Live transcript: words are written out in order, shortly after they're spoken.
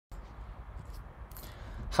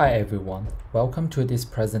Hi everyone, welcome to this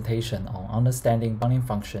presentation on understanding bounding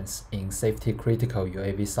functions in safety-critical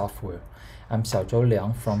UAV software. I'm Xiaozhou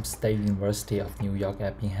Liang from State University of New York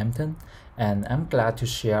at Binghamton, and I'm glad to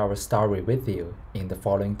share our story with you in the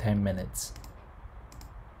following 10 minutes.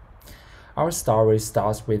 Our story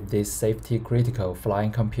starts with this safety-critical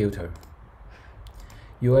flying computer.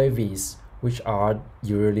 UAVs, which are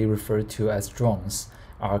usually referred to as drones,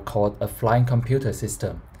 are called a flying computer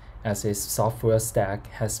system, as its software stack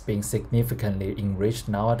has been significantly enriched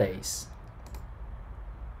nowadays.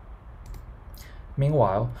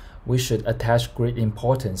 Meanwhile, we should attach great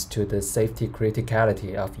importance to the safety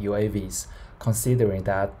criticality of UAVs, considering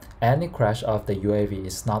that any crash of the UAV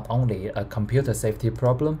is not only a computer safety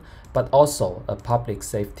problem, but also a public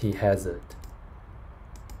safety hazard.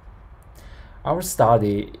 Our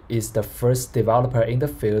study is the first developer in the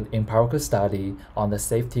field empirical study on the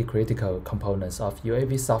safety-critical components of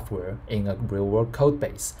UAV software in a real-world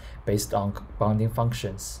codebase based on bounding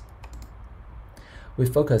functions. We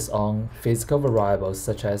focus on physical variables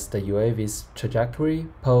such as the UAV's trajectory,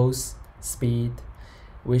 pose, speed,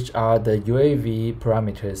 which are the UAV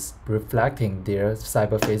parameters reflecting their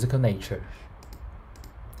cyber-physical nature.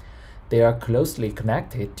 They are closely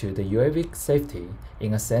connected to the UAV safety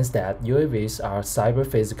in a sense that UAVs are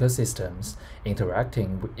cyber-physical systems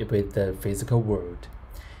interacting with the physical world.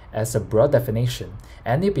 As a broad definition,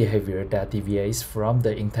 any behavior that deviates from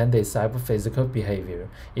the intended cyber-physical behavior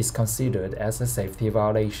is considered as a safety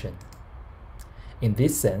violation. In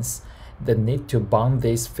this sense, the need to bound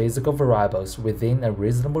these physical variables within a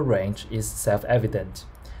reasonable range is self-evident.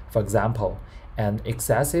 For example, an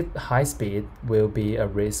excessive high speed will be a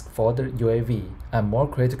risk for the UAV and, more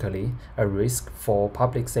critically, a risk for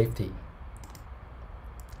public safety.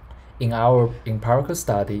 In our empirical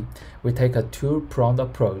study, we take a two-pronged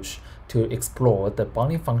approach to explore the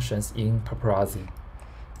bounding functions in Paparazzi.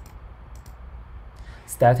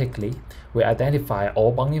 Statically, we identify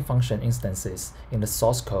all bounding function instances in the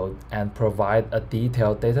source code and provide a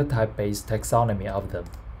detailed datatype-based taxonomy of them.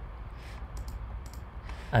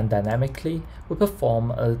 And dynamically, we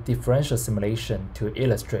perform a differential simulation to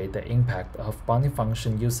illustrate the impact of bounding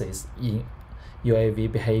function uses in UAV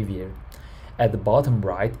behavior. At the bottom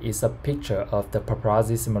right is a picture of the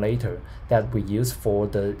Paparazzi simulator that we use for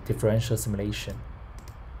the differential simulation.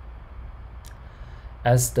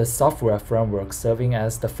 As the software framework serving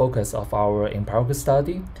as the focus of our empirical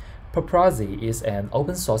study, Paparazzi is an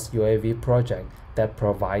open-source UAV project that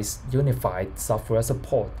provides unified software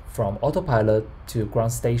support from autopilot to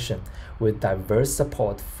ground station with diverse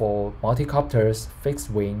support for multicopters,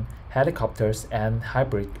 fixed-wing, helicopters, and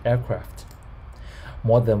hybrid aircraft.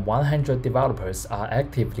 More than 100 developers are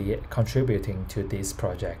actively contributing to this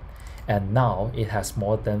project, and now it has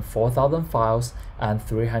more than 4,000 files and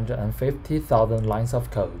 350,000 lines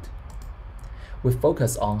of code. We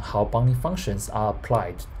focus on how bounding functions are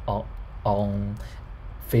applied on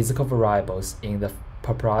physical variables in the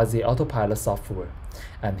Paparazzi autopilot software,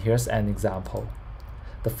 and here's an example.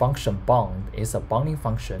 The function bound is a bounding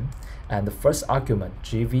function, and the first argument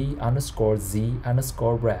gv_z_ref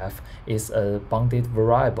is a bounded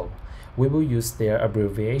variable. We will use their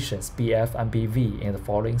abbreviations bf and bv in the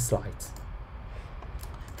following slides.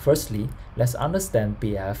 Firstly, let's understand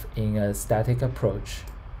bf in a static approach.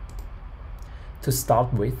 To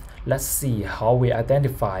start with, let's see how we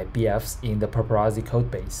identify BFs in the Paparazzi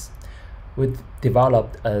codebase. We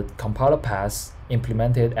developed a compiler path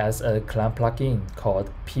implemented as a CLAMP plugin called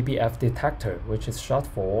PBF detector, which is short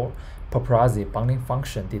for Paparazzi bounding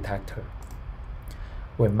function detector.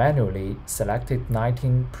 We manually selected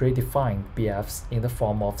 19 predefined BFs in the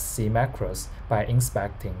form of C macros by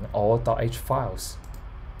inspecting all .h files.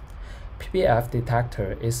 PBF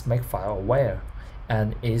detector is makefile aware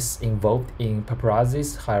and is involved in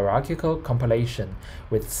Paparazzi's hierarchical compilation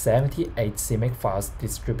with 78 CMake files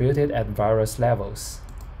distributed at various levels.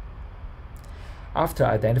 After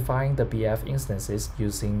identifying the BF instances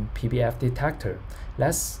using PBF detector,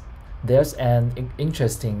 there's an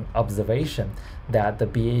interesting observation that the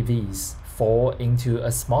BAVs fall into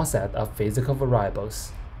a small set of physical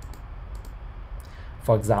variables.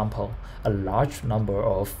 For example, a large number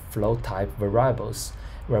of float type variables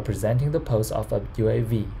representing the pose of a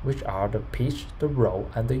UAV, which are the pitch, the roll,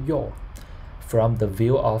 and the yaw. From the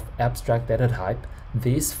view of abstract data type,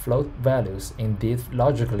 these float values indeed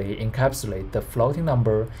logically encapsulate the floating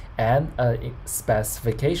number and a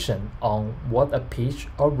specification on what a pitch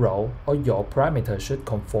or roll or yaw parameter should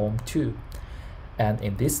conform to. And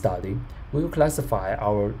in this study, we will classify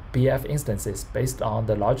our BF instances based on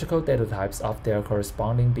the logical data types of their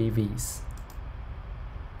corresponding BVs.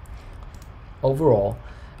 Overall,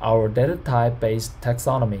 Our data type-based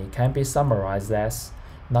taxonomy can be summarized as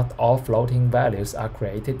not all floating values are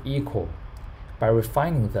created equal. By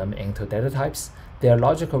refining them into data types, their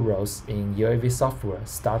logical roles in UAV software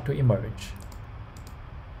start to emerge.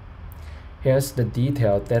 Here's the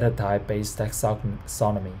detailed data type-based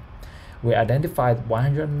taxonomy. We identified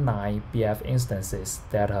 109 BF instances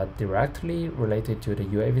that are directly related to the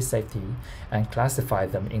UAV safety and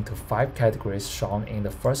classified them into 5 categories shown in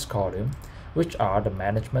the first column, which are the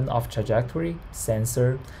management of trajectory,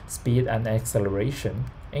 sensor, speed and acceleration,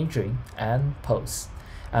 engine, and pose.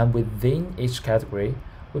 And within each category,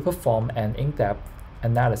 we perform an in-depth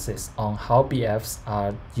analysis on how BFs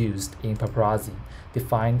are used in Paparazzi,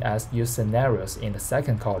 defined as use scenarios in the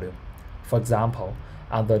second column. For example,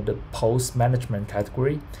 under the pose management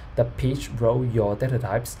category, the pitch roll yaw data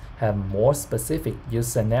types have more specific use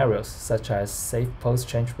scenarios such as safe pose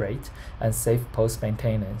change rate and safe pose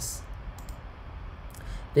maintenance.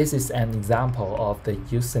 This is an example of the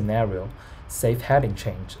use scenario safe heading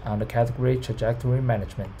change under category trajectory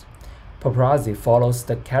management. Paparazzi follows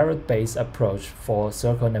the carrot-based approach for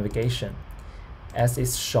circle navigation. As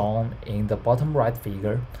is shown in the bottom right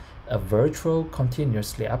figure, a virtual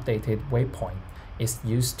continuously updated waypoint is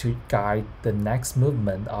used to guide the next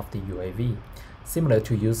movement of the UAV, similar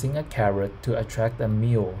to using a carrot to attract a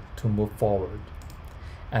mule to move forward.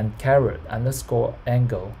 And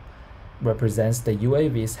carrot_angle represents the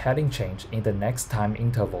UAV's heading change in the next time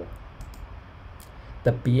interval.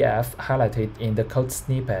 The BF highlighted in the code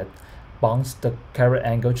snippet bounds the carrot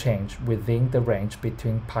angle change within the range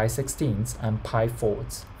between pi16s and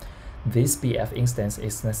pi4s. This BF instance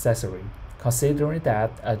is necessary, considering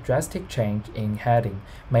that a drastic change in heading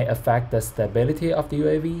may affect the stability of the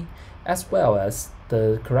UAV as well as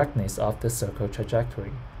the correctness of the circle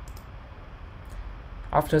trajectory.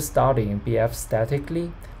 After studying BF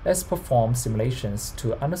statically, let's perform simulations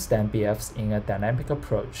to understand BFs in a dynamic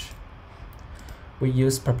approach. We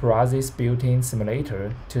use Paparazzi's built-in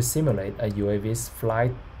simulator to simulate a UAV's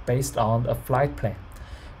flight based on a flight plan,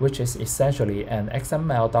 which is essentially an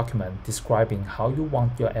XML document describing how you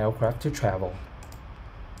want your aircraft to travel.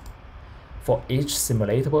 For each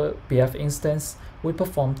simulatable BF instance, we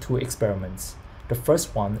perform 2 experiments. The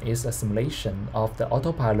first one is a simulation of the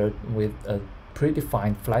autopilot with a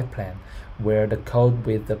predefined flight plan, where the code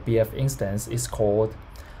with the BF instance is called,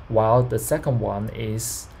 while the second one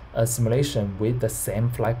is a simulation with the same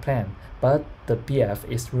flight plan, but the BF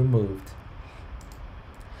is removed.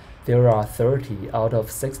 There are 30 out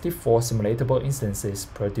of 64 simulatable instances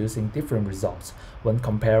producing different results when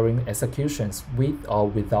comparing executions with or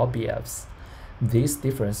without BFs. These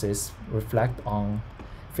differences reflect on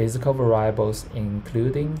physical variables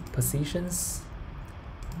including positions,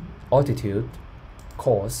 altitude,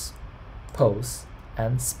 course, pose,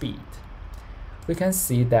 and speed. We can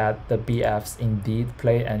see that the BFs indeed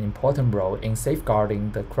play an important role in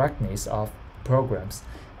safeguarding the correctness of programs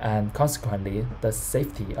and consequently the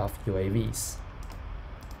safety of UAVs.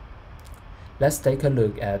 Let's take a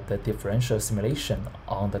look at the differential simulation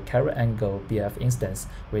on the carrot angle BF instance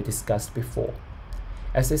we discussed before.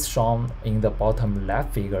 As is shown in the bottom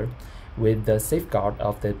left figure, with the safeguard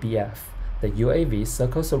of the BF, the UAV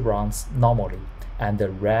circles around normally, and the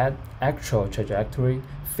red actual trajectory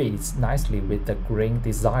fits nicely with the green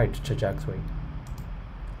desired trajectory.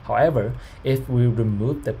 However, if we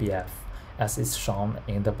remove the BF, as is shown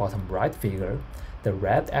in the bottom right figure, the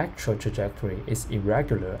red actual trajectory is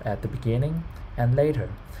irregular at the beginning and later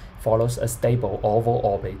follows a stable oval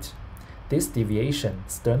orbit. This deviation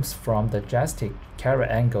stems from the drastic carrot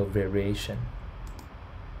angle variation.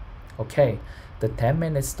 Okay, the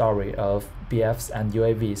 10-minute story of BFs and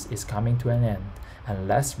UAVs is coming to an end, and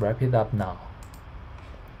let's wrap it up now.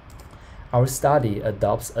 Our study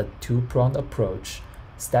adopts a two-pronged approach.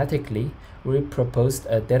 Statically, we proposed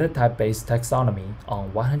a data type-based taxonomy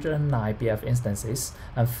on 109 BF instances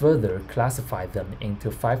and further classified them into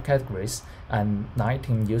 5 categories and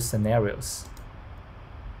 19 use scenarios.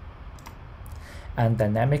 And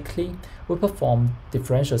dynamically, we performed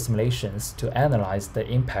differential simulations to analyze the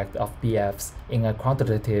impact of BFs in a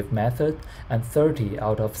quantitative method, and 30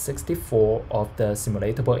 out of 64 of the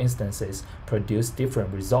simulatable instances produced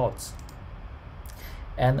different results.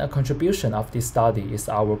 And a contribution of this study is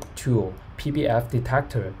our tool, PBF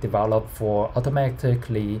Detector, developed for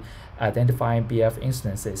automatically identifying BF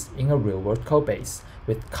instances in a real-world codebase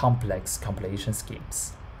with complex compilation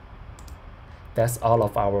schemes. That's all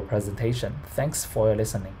of our presentation. Thanks for your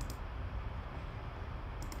listening.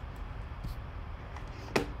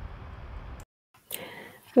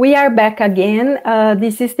 We are back again.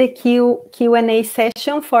 This is the Q&A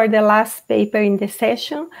session for the last paper in the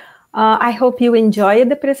session. I hope you enjoyed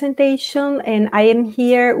the presentation, and I am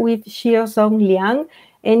here with Xiaozong Liang,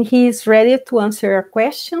 and he is ready to answer your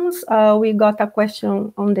questions. We got a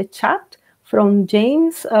question on the chat from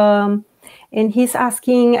James, and he's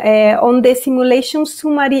asking, on the simulation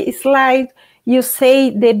summary slide, you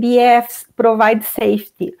say the BFs provide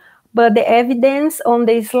safety, but the evidence on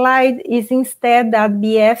the slide is instead that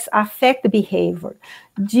BFs affect behavior.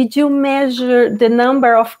 Did you measure the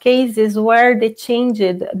number of cases where the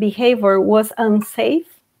changed behavior was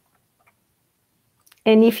unsafe?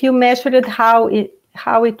 And if you measured it, how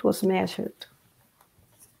it was measured?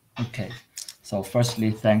 Okay, so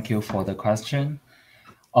firstly, thank you for the question.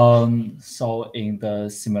 So in the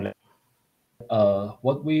simulation,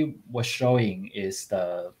 what we were showing is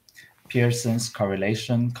the Pearson's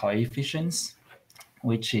correlation coefficients,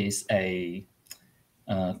 which is a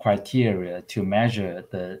criteria to measure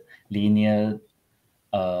the linear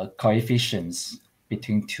coefficients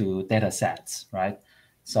between two data sets, right?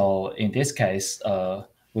 So in this case,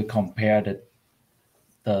 we compared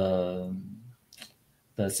the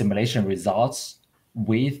simulation results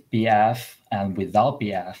with BF and without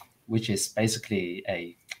BF, which is basically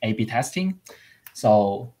a A/B testing.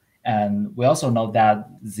 So, and we also know that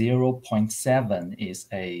 0.7 is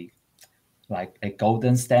a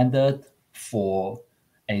golden standard for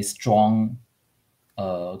a strong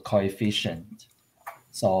coefficient.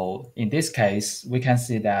 So in this case, we can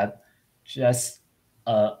see that just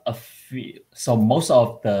a few. So most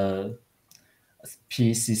of the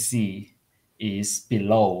PCC is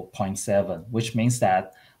below 0.7, which means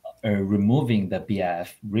that removing the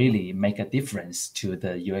BF really make a difference to the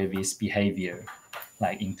UAV's behavior,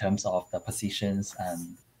 like in terms of the positions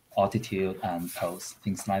and altitude and pose,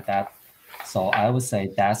 things like that. So I would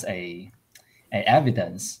say that's a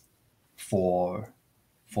evidence for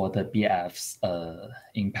the BF's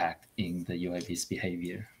impact in the UAV's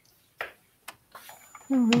behavior.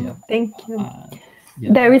 Mm-hmm. Yeah. Thank you.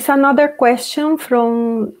 Yeah. There is another question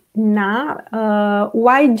from Na.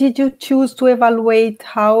 Why did you choose to evaluate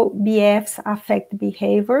how BFs affect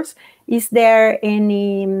behaviors? Is there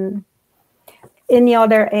any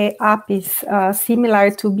other APIs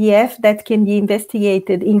similar to BF that can be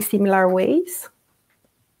investigated in similar ways?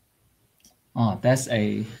 Oh, that's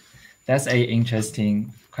a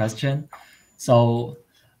interesting question. So,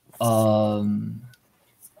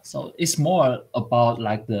 so it's more about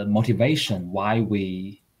like the motivation why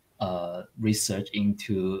we research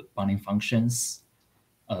into bonding functions.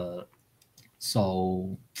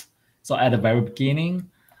 So at the very beginning,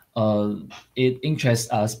 it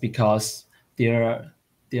interests us because there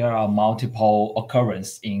are multiple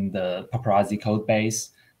occurrences in the Paparazzi code base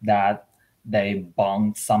that they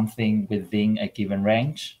bond something within a given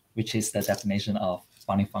range, which is the definition of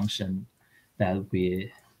bonding function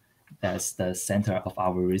that's the center of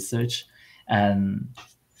our research. And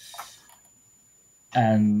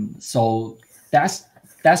so that's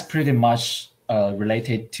pretty much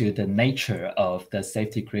related to the nature of the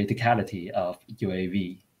safety criticality of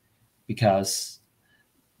UAV, because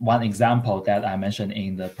one example that I mentioned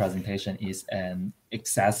in the presentation is an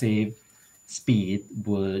excessive speed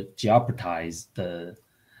would jeopardize the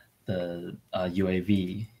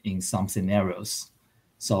UAV in some scenarios.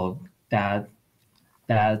 So that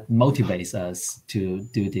motivates us to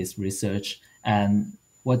do this research. And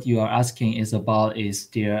what you are asking is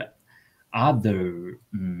there other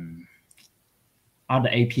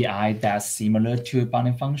API that's similar to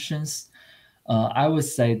bonding functions? I would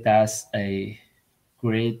say that's a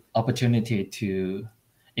great opportunity to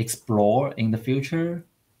explore in the future.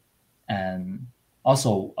 And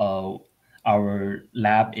also, our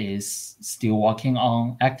lab is still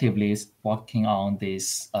actively working on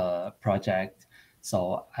this project.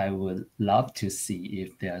 So I would love to see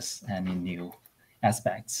if there's any new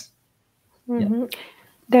aspects. Mm-hmm. Yeah.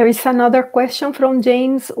 There is another question from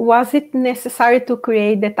James. Was it necessary to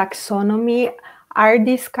create the taxonomy? Are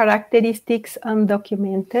these characteristics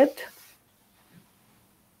undocumented?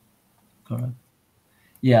 Correct.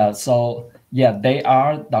 Yeah, so yeah, they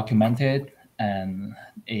are documented and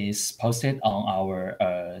is posted on our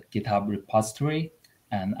GitHub repository,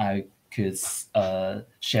 and I could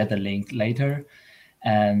share the link later.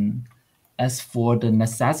 And as for the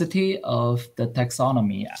necessity of the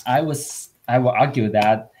taxonomy, I will argue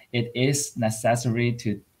that it is necessary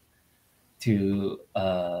to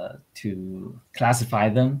classify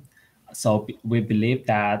them. So we believe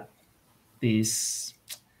that this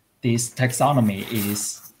taxonomy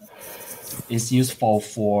is useful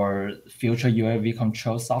for future UAV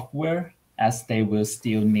control software, as they will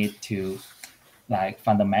still need to like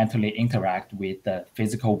fundamentally interact with the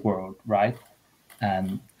physical world, right?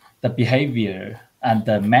 And the behavior and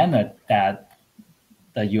the manner that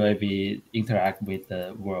the UAV interact with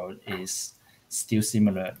the world is still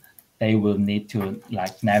similar. They will need to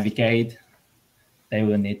like navigate. They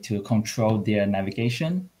will need to control their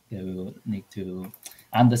navigation. They will need to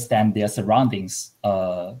understand their surroundings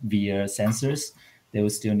via sensors. They will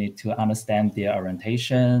still need to understand their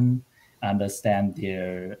orientation, understand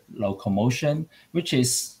their locomotion, which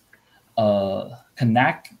is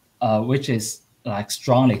which is like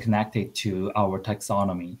strongly connected to our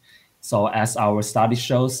taxonomy. So as our study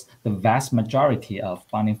shows, the vast majority of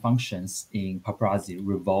bounding functions in Paparazzi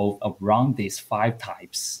revolve around these 5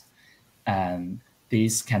 types. And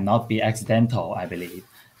these cannot be accidental, I believe.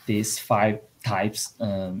 These 5 types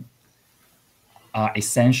are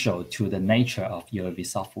essential to the nature of UAV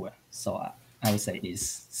software. So I would say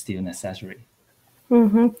it's still necessary.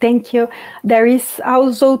 Thank you. There is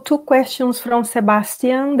also 2 questions from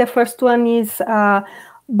Sebastian. The first one is,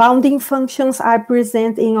 bounding functions are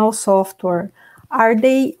present in all software. Are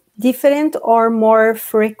they different or more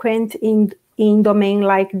frequent in domain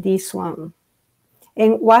like this one?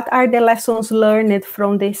 And what are the lessons learned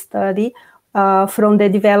from the study from the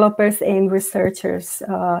developers and researchers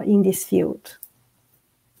in this field?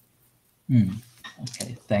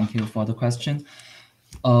 Okay, thank you for the question.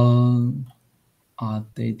 Are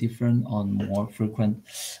they different or more frequent?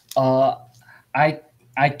 I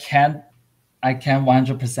can't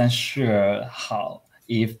 100% sure how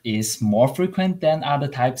if it's more frequent than other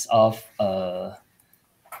types of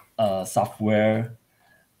software.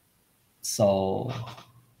 So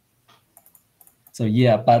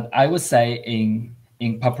yeah, but I would say in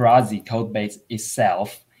Paparazzi code base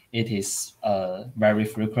itself, it is very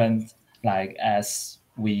frequent. Like as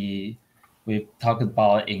we've talked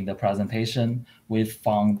about in the presentation, we've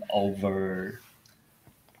found over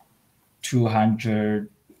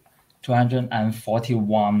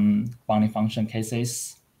 241 bounding function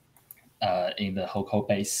cases in the whole code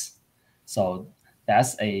base. So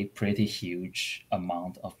that's a pretty huge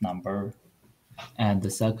amount of number. And the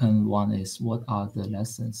second one is, what are the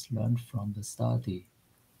lessons learned from the study?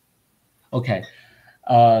 Okay,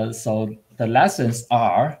 so the lessons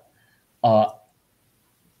are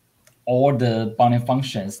all the bounding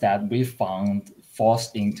functions that we found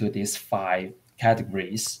falls into these 5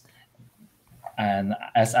 categories. And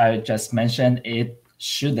as I just mentioned, it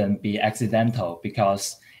shouldn't be accidental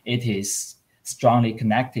because it is strongly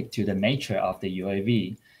connected to the nature of the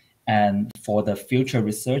UAV. And for the future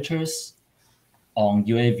researchers on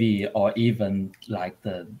UAV or even like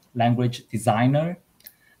the language designer,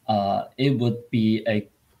 it would be a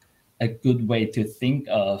good way to think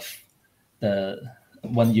of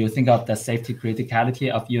when you think of the safety criticality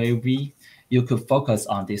of UAV, you could focus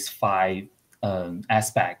on these 5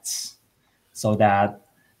 aspects, so that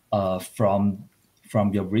from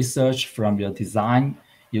your research, from your design,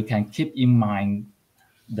 you can keep in mind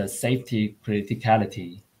the safety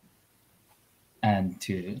criticality and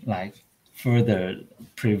to like further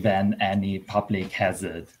prevent any public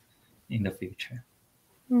hazard in the future.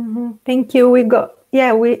 Thank you. We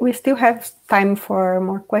still have time for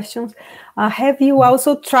more questions. Have you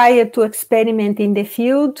also tried to experiment in the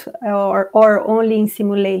field or only in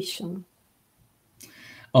simulation?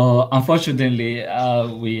 Unfortunately,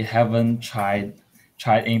 we haven't tried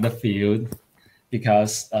in the field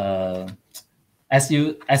because as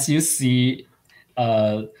you see,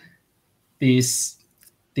 this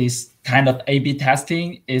kind of A/B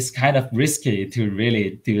testing is kind of risky to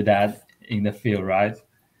really do that in the field, right?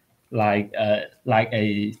 Like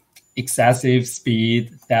a excessive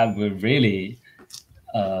speed that will really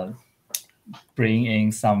bring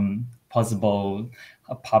in some possible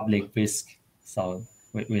public risk. So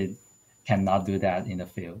we cannot do that in the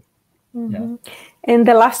field. Yeah. And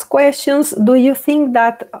the last questions, do you think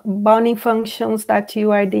that bounding functions that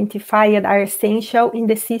you identified are essential in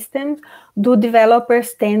the system? Do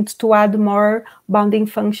developers tend to add more bounding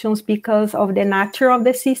functions because of the nature of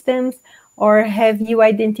the systems? Or have you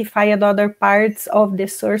identified other parts of the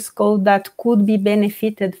source code that could be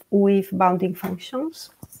benefited with bounding functions?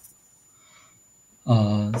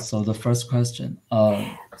 So the first question.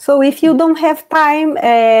 So if you don't have time,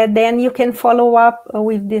 then you can follow up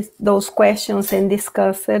with those questions and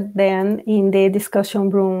discuss it then in the discussion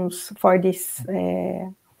rooms for this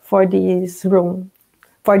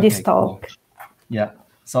talk. Cool. Yeah.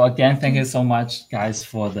 So again, thank you so much, guys,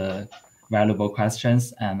 for the valuable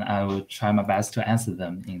questions, and I will try my best to answer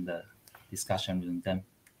them in the discussion with them.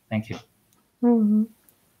 Thank you.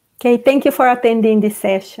 Okay, thank you for attending this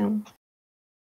session.